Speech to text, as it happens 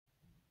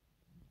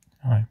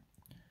I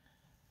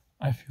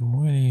feel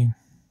really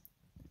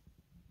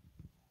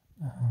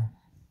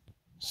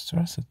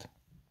stressed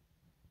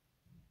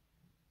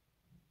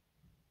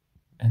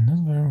and not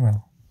very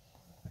well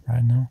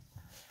right now.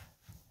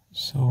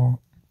 So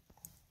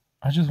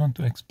I just want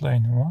to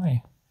explain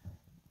why.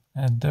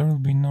 There will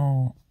be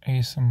no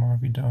ASMR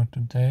video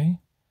today,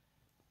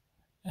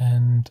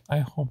 and I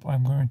hope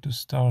I'm going to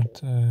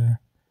start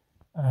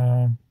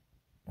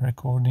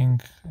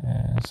recording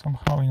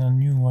somehow in a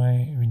new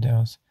way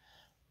videos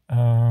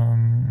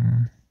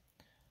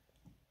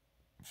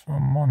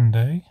from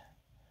Monday,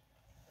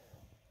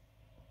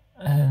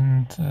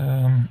 and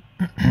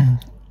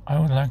I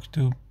would like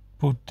to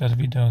put that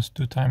videos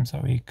 2 times a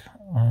week,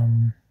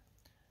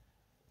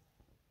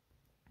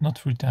 not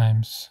 3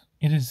 times.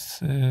 It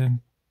is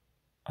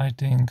I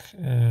think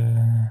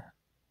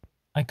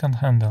I can't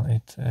handle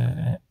it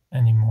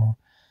anymore.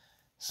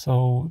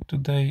 So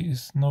today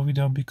is no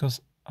video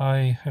because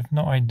I have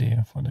no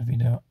idea for the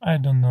video. I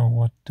don't know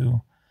what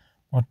to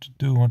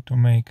do, what to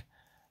make.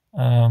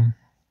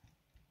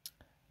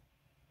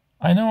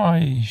 I know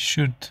I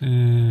should,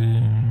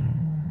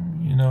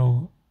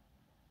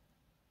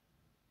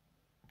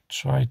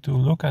 try to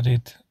look at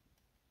it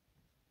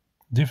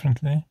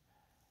differently,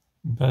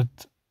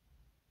 but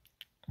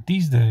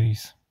these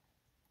days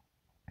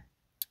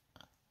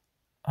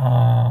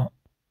I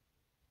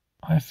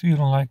feel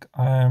like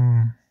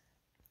I'm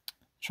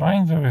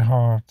trying very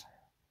hard,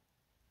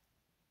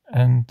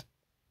 and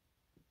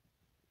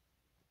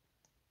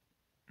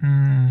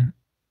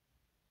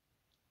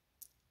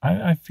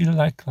I feel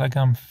like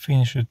I'm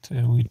finished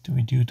with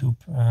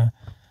YouTube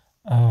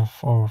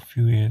for a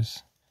few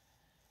years.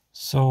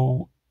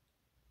 So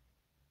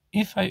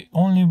if I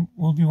only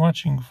will be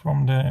watching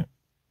from the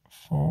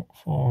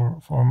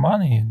for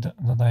money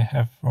that I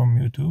have from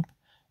YouTube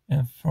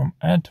and from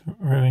ad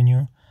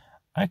revenue,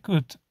 I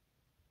could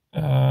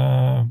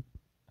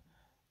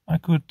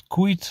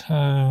quit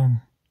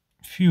a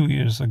few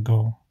years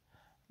ago,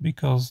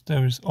 because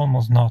there is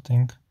almost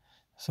nothing.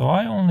 So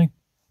I only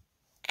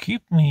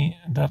keep me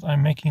that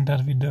I'm making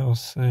that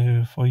videos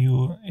for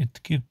you.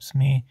 It keeps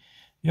me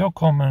your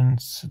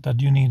comments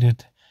that you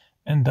needed,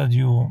 and that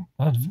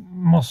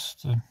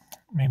most,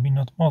 maybe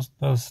not most,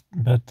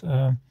 but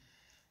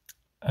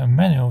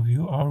many of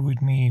you are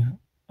with me,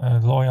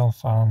 loyal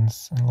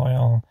fans and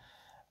loyal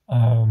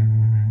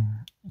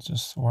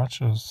just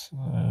watchers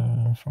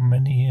for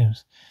many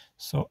years.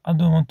 So I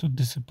don't want to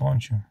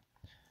disappoint you,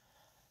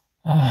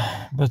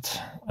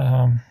 but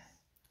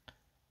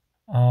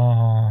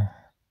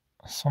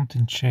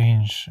something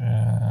changed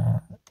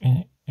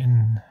in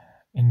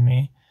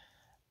me,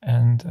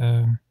 and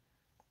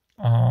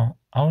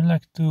I would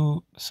like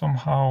to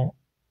somehow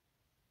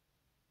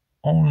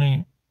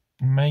only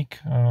make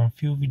a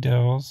few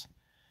videos,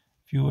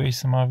 few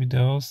ASMR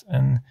videos,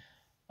 and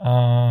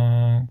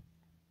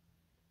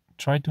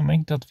try to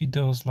make that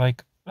videos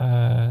like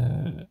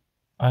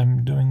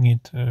I'm doing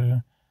it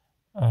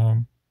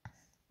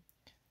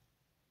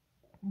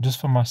just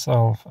for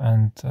myself,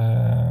 and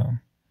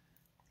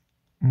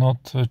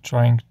not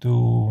trying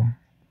to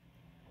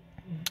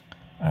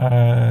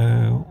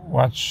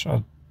watch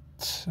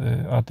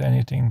at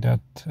anything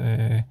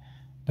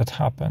that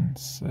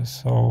happens.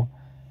 So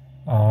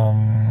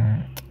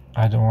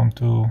I don't want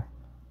to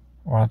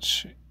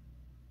watch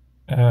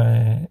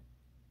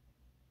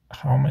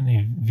how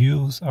many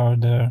views are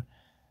there,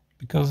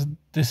 because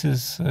this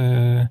is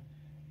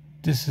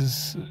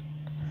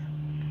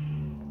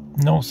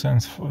no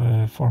sense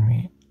for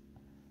me.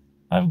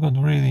 I've got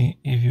really,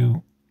 if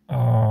you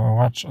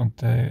watch on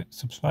the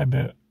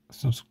subscriber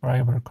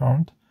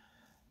count,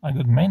 I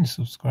got many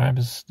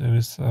subscribers. There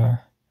is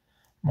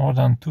more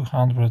than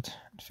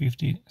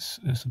 250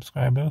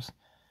 subscribers,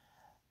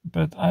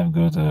 but I've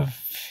got a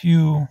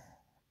few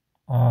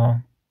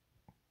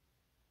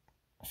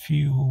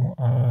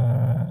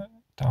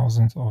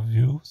thousands of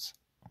views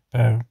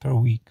per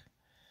week.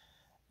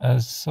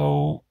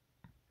 So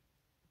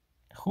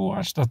who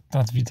watched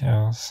that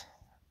videos?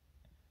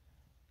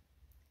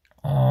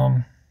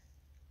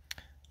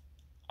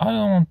 I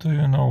don't want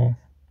to,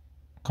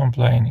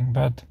 complaining,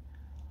 but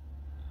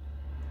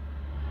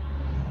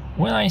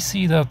when I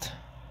see that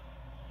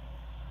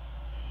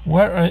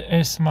where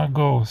ASMR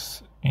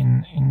goes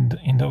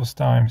in those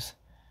times,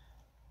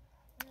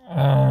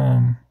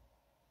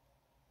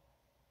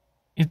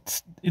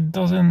 it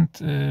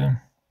doesn't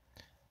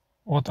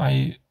what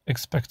I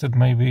expected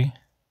maybe a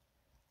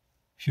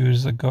few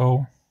years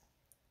ago.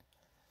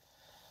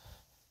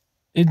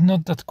 It's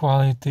not that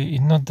quality,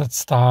 it's not that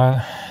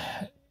style.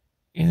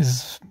 It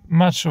is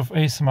much of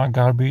ASMR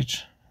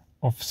garbage,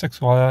 of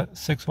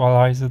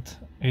sexualized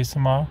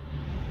ASMR,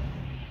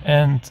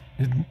 and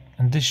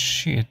this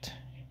shit,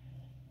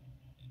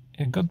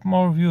 it got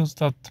more views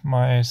than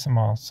my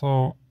ASMR.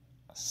 So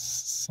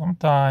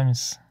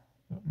sometimes,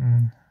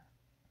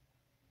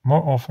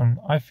 more often,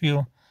 I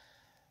feel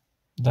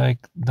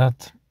like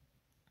that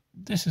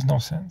this is no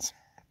sense.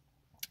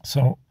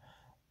 So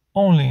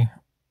only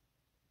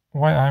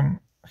why I'm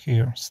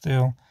here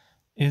still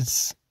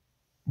is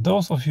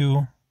those of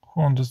you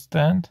who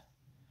understand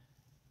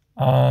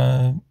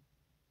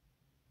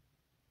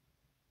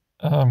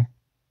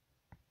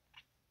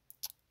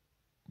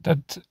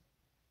that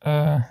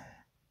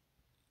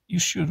you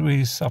should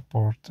really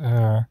support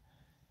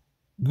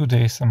good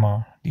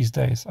ASMR these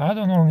days. I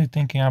don't only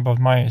thinking about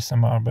my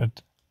ASMR,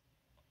 but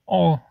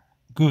all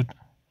good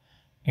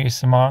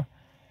ASMR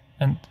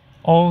and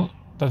all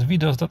that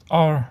videos that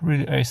are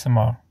really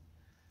ASMR.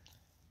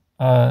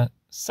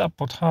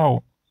 Support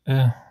how?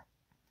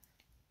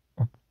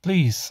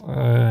 Please,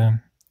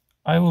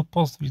 I will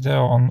post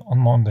video on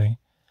Monday.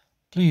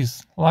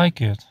 Please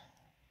like it.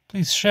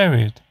 Please share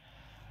it.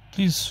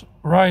 Please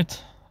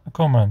write a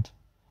comment.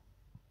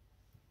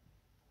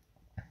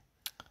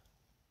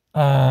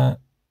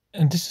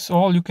 And this is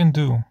all you can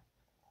do.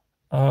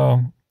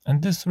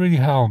 And this really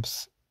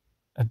helps.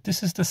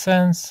 This is the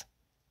sense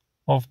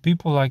of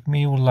people like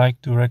me who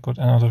like to record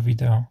another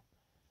video.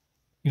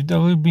 If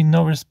there will be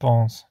no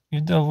response,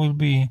 if there will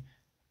be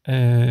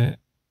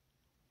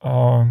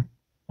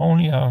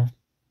only a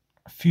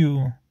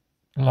few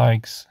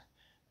likes,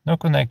 no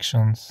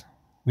connections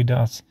with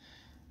us,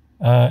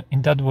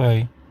 in that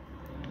way,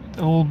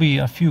 there will be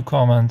a few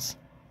comments.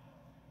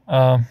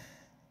 I'm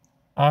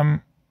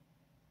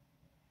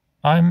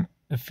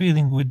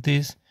feeling with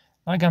this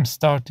like I'm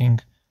starting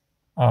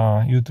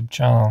a YouTube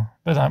channel,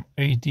 but I'm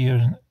 9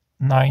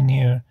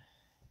 years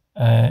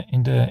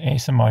in the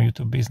ASMR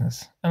YouTube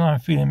business, and I'm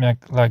feeling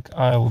like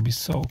I will be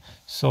so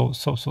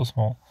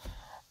small.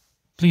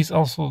 Please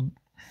also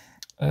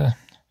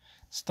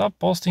stop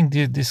posting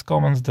these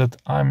comments that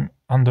I'm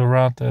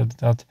underrated,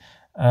 that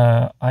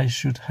I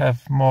should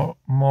have more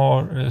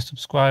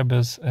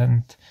subscribers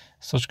and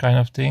such kind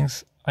of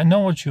things. I know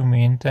what you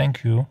mean,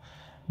 thank you,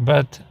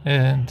 but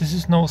this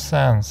is no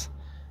sense.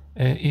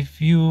 If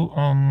you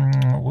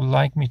would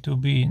like me to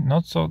be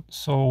not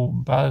so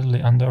badly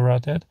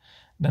underrated,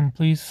 then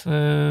please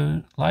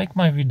like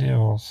my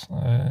videos.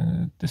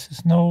 This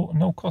is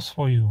no cost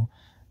for you.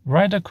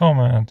 Write a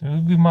comment. It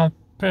will be my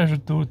pleasure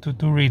to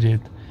read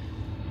it.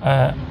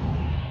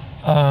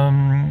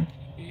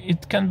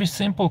 It can be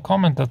simple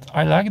comment that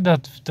I like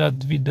that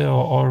video,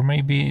 or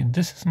maybe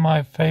this is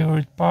my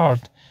favorite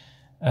part,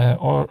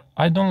 or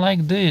I don't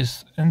like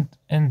this, and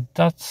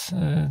that's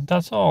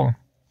all.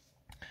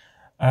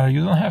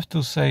 You don't have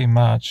to say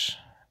much.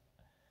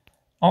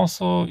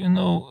 Also, you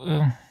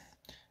know,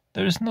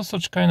 there is no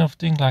such kind of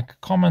thing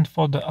like comment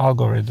for the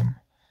algorithm.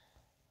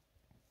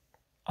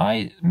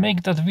 I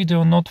make that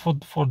video not for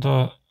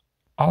the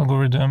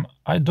algorithm.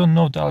 I don't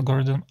know the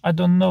algorithm. I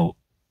don't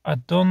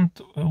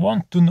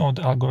want to know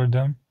the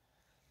algorithm.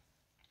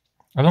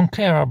 I don't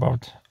care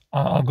about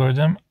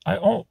algorithm. I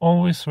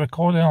always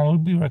record, and I will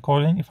be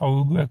recording, if I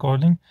will be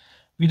recording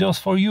videos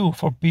for you,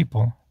 for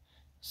people.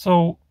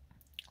 So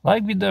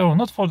like video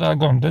not for the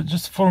algorithm,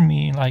 just for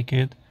me. Like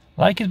it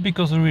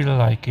because I really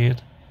like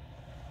it.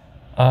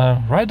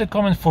 Write a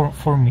comment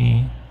for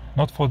me,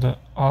 not for the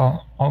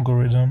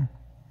algorithm.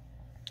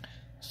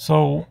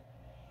 So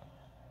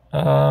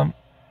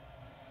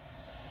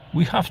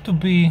we have to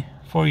be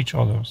for each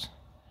others.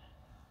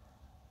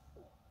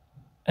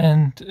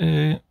 And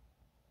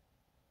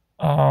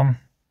I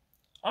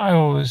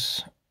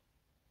always,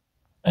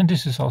 and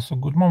this is also a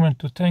good moment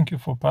to thank you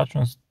for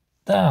patrons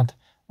that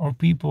are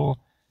people,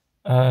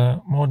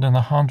 more than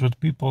 100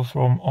 people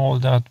from all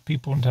that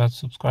people that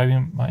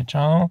subscribing my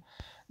channel,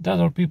 that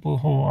are people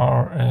who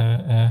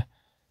are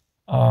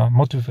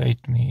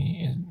motivate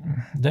me.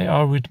 They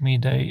are with me.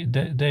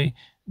 They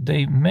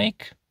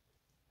make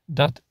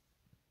that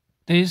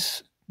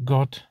this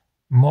got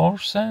more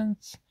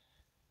sense,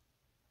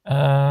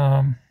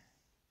 that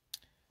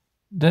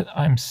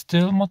I'm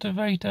still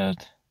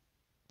motivated,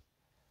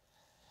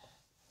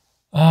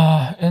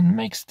 and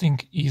makes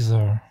things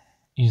easier,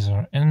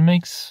 and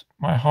makes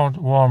my heart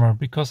warmer,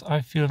 because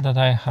I feel that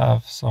I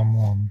have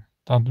someone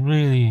that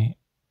really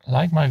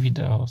like my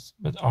videos,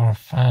 but are a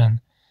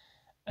fan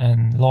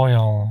and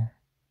loyal,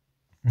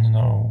 you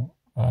know,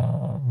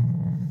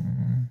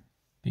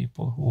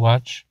 people who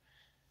watch,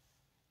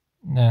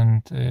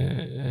 and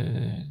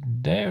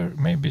there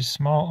may be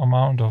small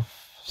amount of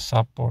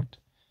support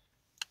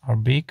are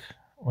big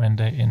when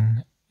they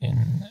in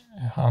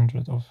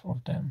 100 of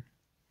them.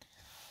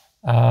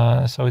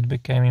 So it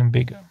became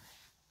bigger.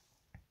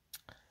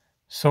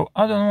 So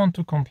I don't want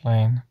to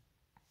complain,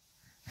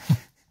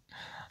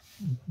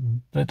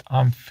 but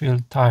I feel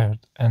tired,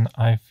 and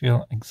I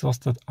feel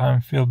exhausted. I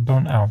feel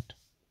burnt out.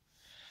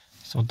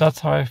 So that's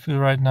how I feel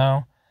right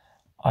now.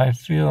 I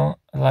feel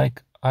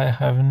like I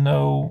have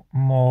no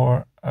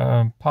more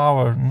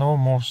power, no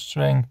more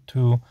strength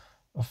to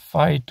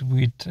fight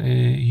with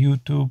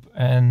YouTube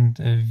and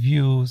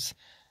views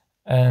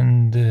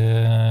and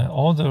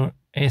other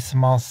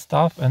ASMR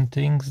stuff and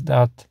things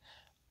that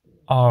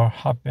are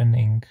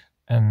happening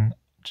and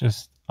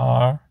just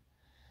are.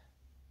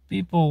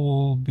 People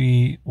will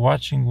be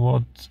watching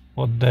what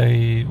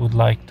they would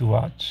like to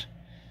watch.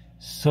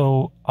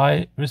 So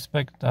I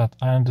respect that,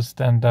 I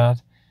understand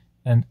that,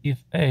 and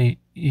if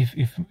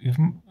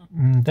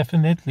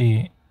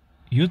definitely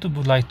YouTube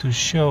would like to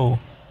show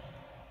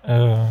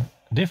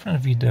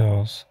different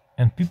videos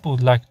and people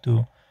would like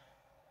to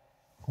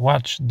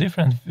watch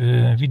different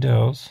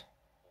videos,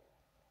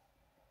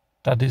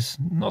 that is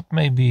not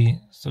maybe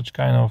such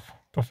kind of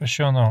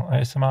professional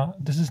ASMR.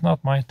 This is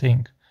not my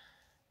thing,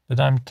 but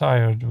I'm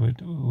tired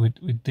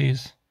with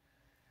this,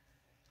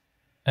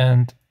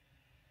 and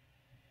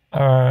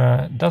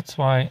that's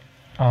why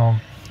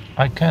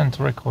I can't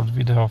record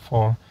video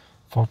for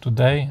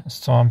today.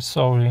 So I'm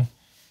sorry.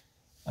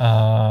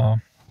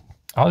 I'll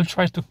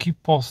try to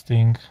keep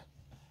posting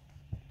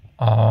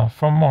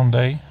from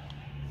Monday,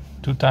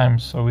 2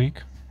 times a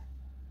week.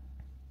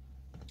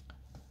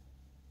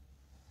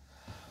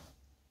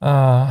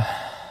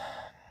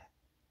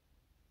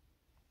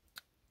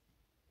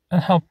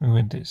 And help me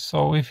with this.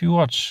 So if you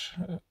watch,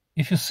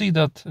 if you see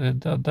that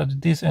that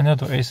this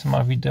another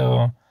ASMR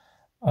video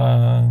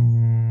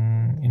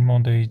in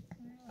Monday,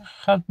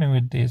 help me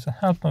with this and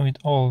help me with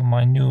all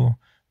my new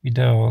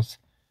videos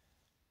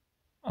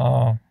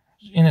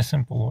in a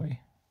simple way.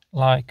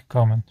 Like,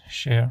 comment,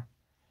 share.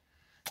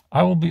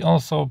 I will be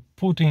also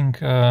putting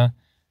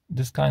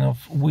this kind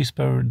of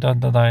whisper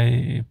that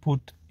I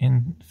put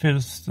in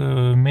first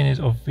minute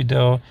of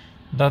video,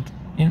 that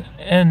in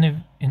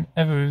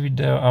every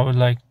video I would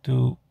like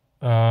to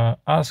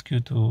ask you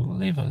to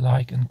leave a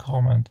like and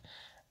comment.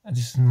 And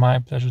this is my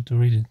pleasure to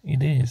read it.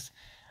 It is,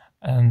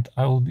 and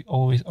I will be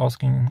always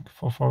asking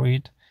for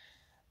it.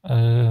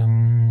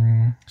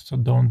 So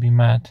don't be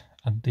mad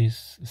at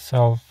these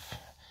self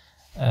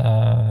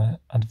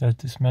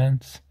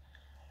advertisements.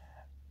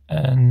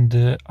 And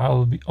I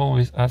will be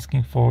always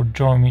asking for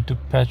join me to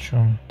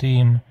Patreon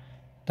team.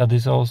 That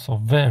is also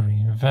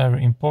very,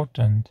 very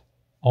important.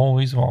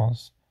 Always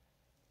was.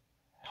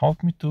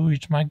 Help me to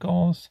reach my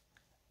goals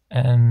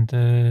and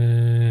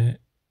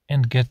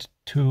get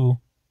 2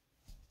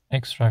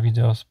 extra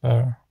videos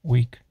per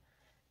week.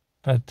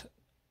 But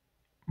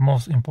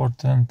most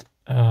important,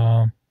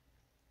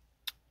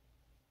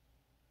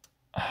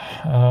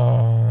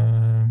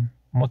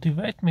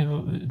 motivate me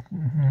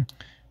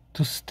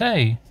to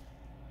stay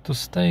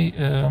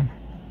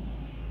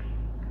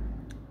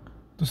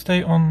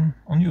on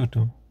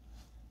YouTube.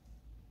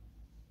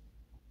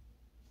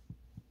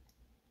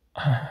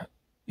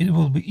 It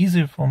will be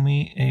easier for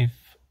me if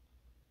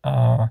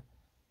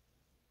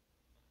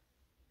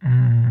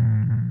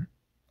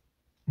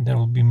there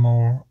will be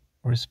more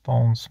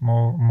response,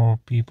 more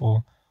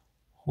people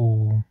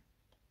who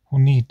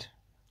need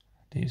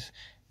this,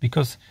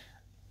 because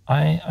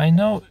I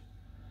know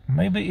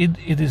maybe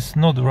it is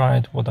not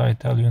right what I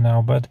tell you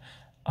now, but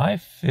I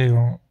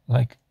feel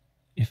like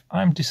if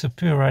I'm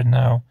disappear right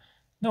now,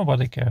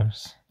 nobody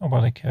cares,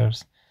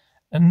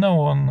 and no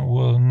one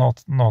will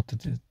not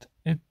notice it.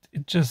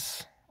 It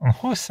just, and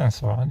who is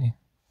censoring?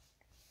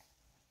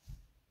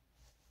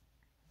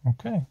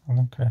 Okay, I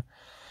don't care.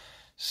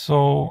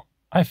 So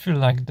I feel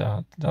like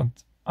that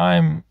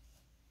I'm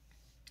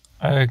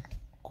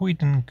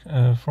quitting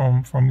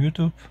from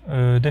YouTube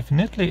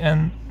definitely,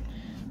 and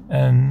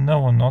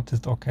no one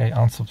noticed. Okay,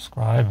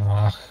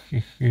 unsubscribe.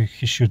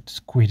 He should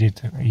quit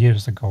it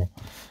years ago.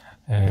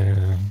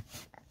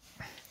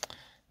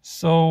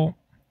 So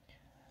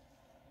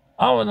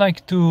I would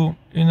like to,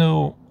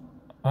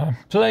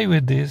 play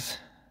with this,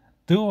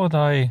 do what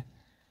I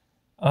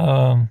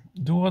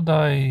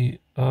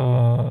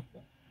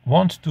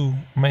want to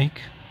make,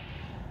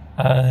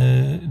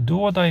 do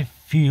what I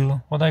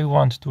feel, what I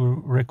want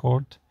to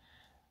record,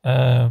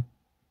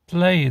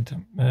 play it,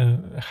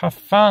 have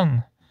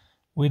fun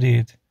with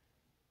it,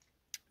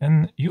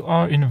 and you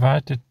are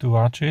invited to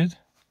watch it.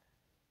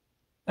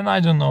 And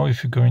I don't know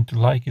if you're going to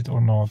like it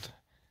or not,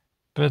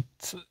 but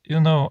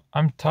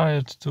I'm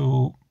tired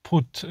to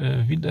put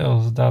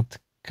videos that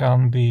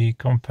can be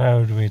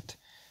compared with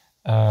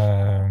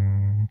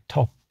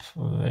top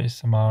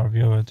ASMR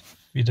viewed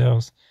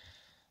videos.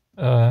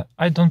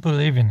 I don't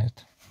believe in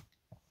it.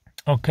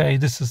 Okay,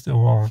 this is the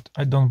word.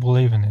 I don't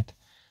believe in it.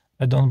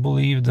 I don't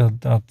believe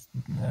that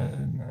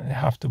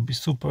have to be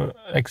super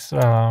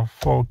extra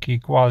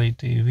 4K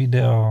quality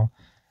video.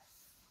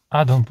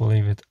 I don't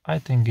believe it. I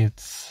think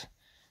it's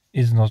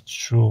not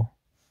true.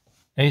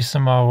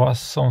 ASMR was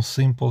so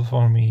simple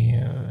for me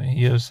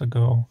years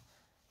ago.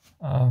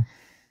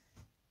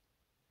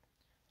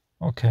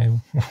 Okay,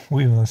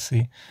 we will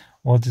see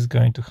what is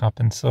going to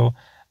happen. So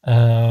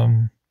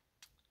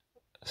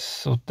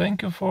so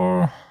thank you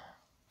for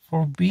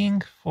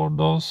being, for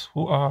those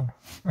who are.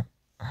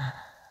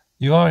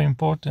 You are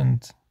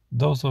important,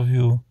 those of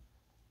you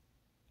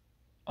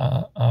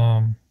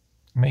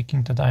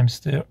making the time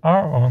still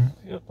are on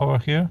over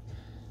here,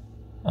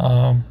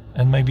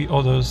 and maybe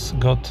others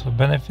got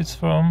benefits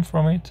from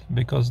it,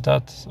 because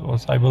that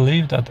was, I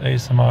believe, that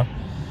ASMR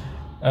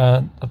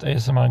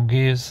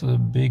gives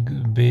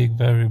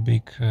very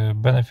big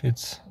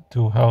benefits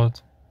to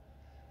health.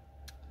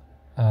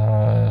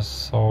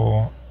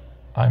 So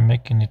I'm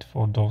making it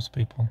for those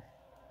people.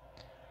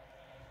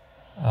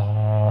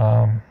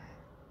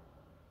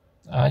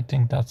 I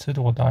think that's it,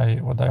 what I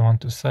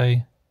want to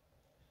say.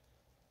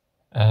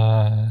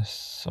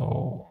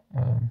 So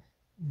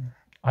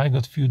I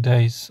got few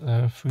days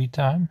free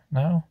time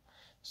now,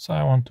 so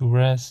I want to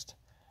rest.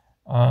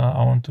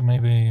 I want to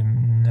maybe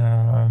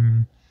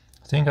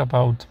think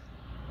about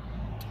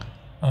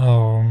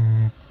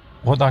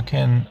what I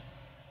can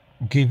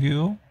give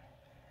you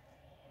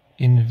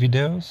in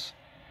videos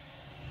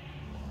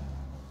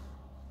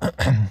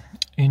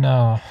in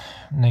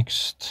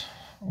next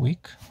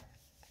week.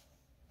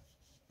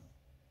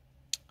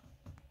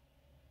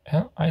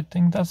 And I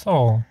think that's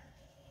all.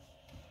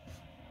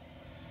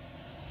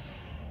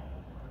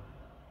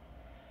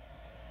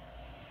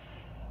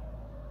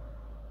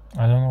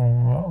 I don't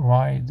know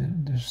why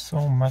there's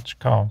so much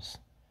chaos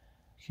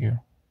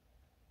here.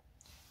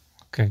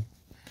 Okay,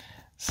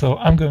 so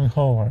I'm going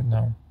home right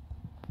now.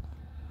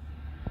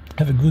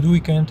 Have a good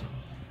weekend,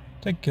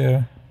 take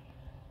care,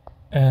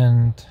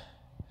 and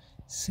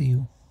see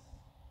you.